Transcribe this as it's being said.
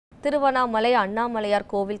திருவண்ணாமலை அண்ணாமலையார்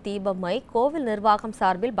கோவில் தீபமை கோவில் நிர்வாகம்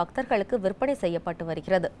சார்பில் பக்தர்களுக்கு விற்பனை செய்யப்பட்டு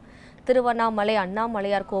வருகிறது. திருவண்ணாமலை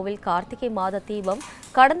அண்ணாமலையார் கோவில் கார்த்திகை மாத தீபம்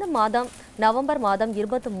கடந்த மாதம் நவம்பர் மாதம்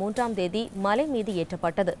 23ஆம் தேதி மலை மீது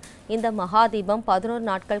ஏற்றப்பட்டது. இந்த மகா தீபம் 11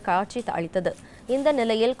 நாட்கள் காட்சி அளித்தது. இந்த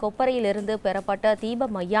நிலையில் கொப்பரையிலிருந்து பெறப்பட்ட தீப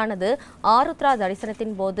மையானது ஆருத்ரா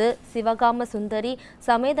தரிசனத்தின் போது சிவகாம சுந்தரி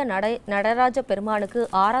சமேத நடராஜ பெருமானுக்கு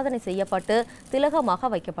ஆராதனை செய்யப்பட்டு திலகமாக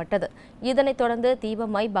வைக்கப்பட்டது. இதனைத் தொடர்ந்து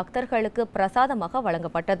தீபமை பக்தர்களுக்கு பிரசாதமாக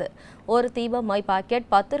வழங்கப்பட்டது. ஒரு தீபமை பாக்கெட்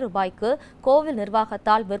 10 ரூபாய்க்கு கோவில்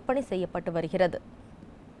நிர்வாகத்தால் விற்பனை செய்யப்பட்டு வருகிறது.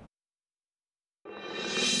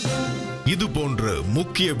 இது போன்ற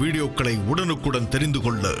முக்கிய வீடியோக்களை உடனுக்குடன் தெரிந்து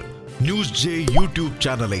கொள்ள NewsJ யூடியூப்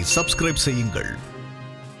சேனலை சப்ஸ்கிரைப் செய்யுங்கள்.